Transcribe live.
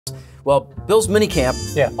Well, Bill's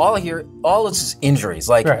minicamp, Yeah. all is injuries.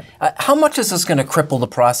 Like, Right. how much is this going to cripple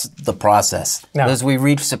the process No. as we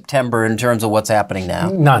reach September in terms of what's happening now?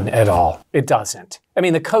 None at all. It doesn't. I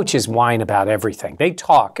mean, the coaches whine about everything. They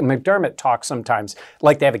talk, and McDermott talks sometimes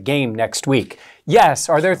like they have a game next week. Yes,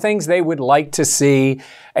 are there things they would like to see?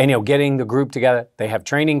 And, getting the group together. They have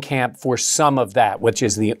training camp for some of that, which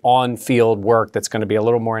is the on-field work that's going to be a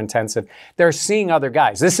little more intensive. They're seeing other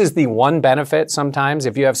guys. This is the one benefit sometimes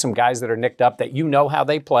if you have some guys that are nicked up that you know how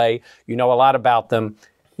they play, you know a lot about them.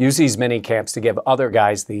 Use these mini camps to give other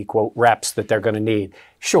guys the, quote, reps that they're going to need.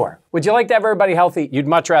 Sure. Would you like to have everybody healthy? You'd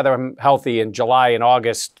much rather them healthy in July and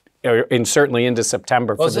August, and certainly into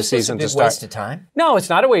September for the season to start. Waste of time? No, it's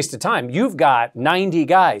not a waste of time. You've got 90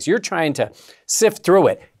 guys. You're trying to sift through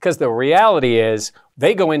it because the reality is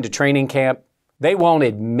they go into training camp. They won't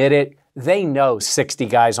admit it. They know 60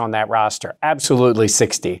 guys on that roster. Absolutely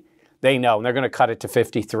 60. They know, and they're going to cut it to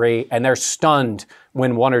 53, and they're stunned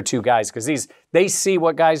when one or two guys, because they see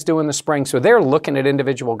what guys do in the spring, so they're looking at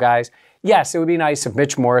individual guys. Yes, it would be nice if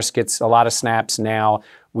Mitch Morris gets a lot of snaps now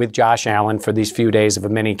with Josh Allen for these few days of a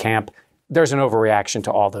mini camp. There's an overreaction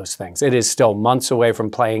to all those things. It is still months away from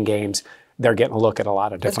playing games. They're getting a look at a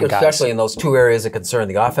lot of different guys. Especially in those two areas of concern,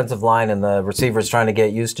 the offensive line and the receivers trying to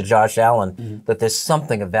get used to Josh Allen, that there's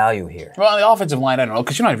something of value here. Well, on the offensive line, I don't know,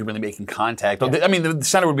 because you're not even really making contact. Yeah. I mean, the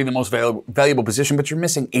center would be the most valuable position, but you're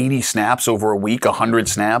missing 80 snaps over a week, 100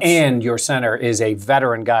 snaps. And your center is a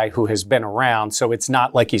veteran guy who has been around, so it's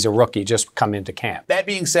not like he's a rookie just come into camp. That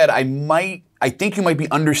being said, I think you might be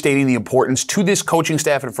understating the importance to this coaching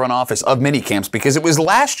staff and front office of mini camps, because it was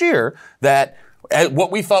last year that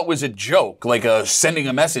what we thought was a joke, like a sending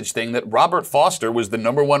a message thing, that Robert Foster was the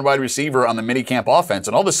 #1 wide receiver on the minicamp offense.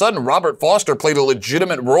 And all of a sudden, Robert Foster played a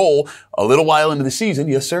legitimate role a little while into the season.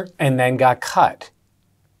 Yes, sir? And then got cut.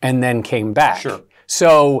 And then came back. Sure.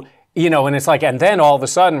 So, and it's like, and then all of a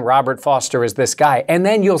sudden, Robert Foster is this guy. And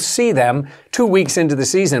then you'll see them 2 weeks into the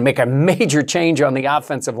season make a major change on the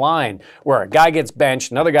offensive line where a guy gets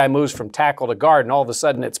benched, another guy moves from tackle to guard, and all of a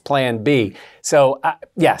sudden it's plan B. So,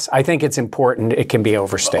 yes, I think it's important. It can be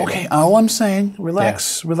overstated. Okay, all I'm saying,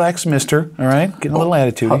 relax, mister, all right? Getting a little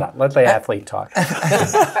attitude. Hold on, let the athlete talk.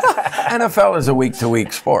 NFL is a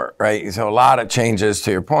week-to-week sport, right? So a lot of changes,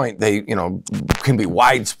 to your point, they, can be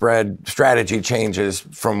widespread strategy changes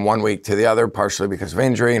from one week to the other, partially because of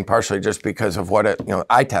injury and partially just because of what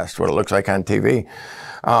eye test, what it looks like on TV.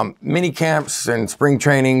 Mini camps and spring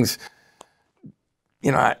trainings,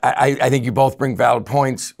 I think you both bring valid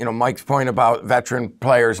points. Mike's point about veteran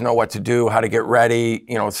players know what to do, how to get ready.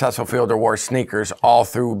 Cecil Fielder wore sneakers all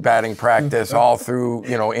through batting practice, all through,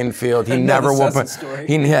 infield. He never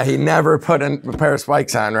put a pair of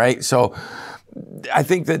spikes on, right? So I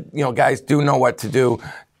think that, guys do know what to do.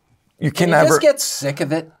 You can never just get sick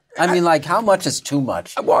of it. I mean, like, how much is too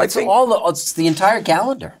much? Well, it's the entire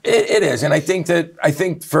calendar. It is, and I think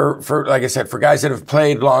for like I said, for guys that have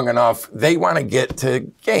played long enough, they want to get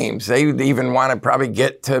to games. They even want to probably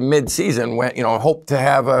get to mid-season, when hope to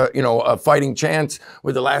have a fighting chance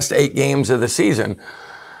with the last 8 games of the season.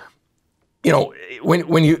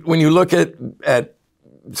 When you look at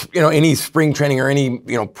any spring training or any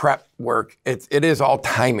prep work, it is all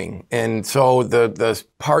timing, and so the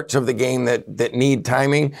parts of the game that need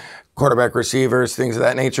timing, quarterback, receivers, things of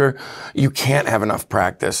that nature, you can't have enough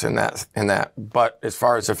practice in that. But as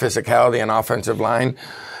far as the physicality and offensive line,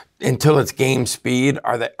 until it's game speed,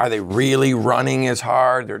 are they really running as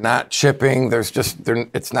hard? They're not chipping.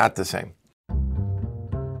 It's not the same.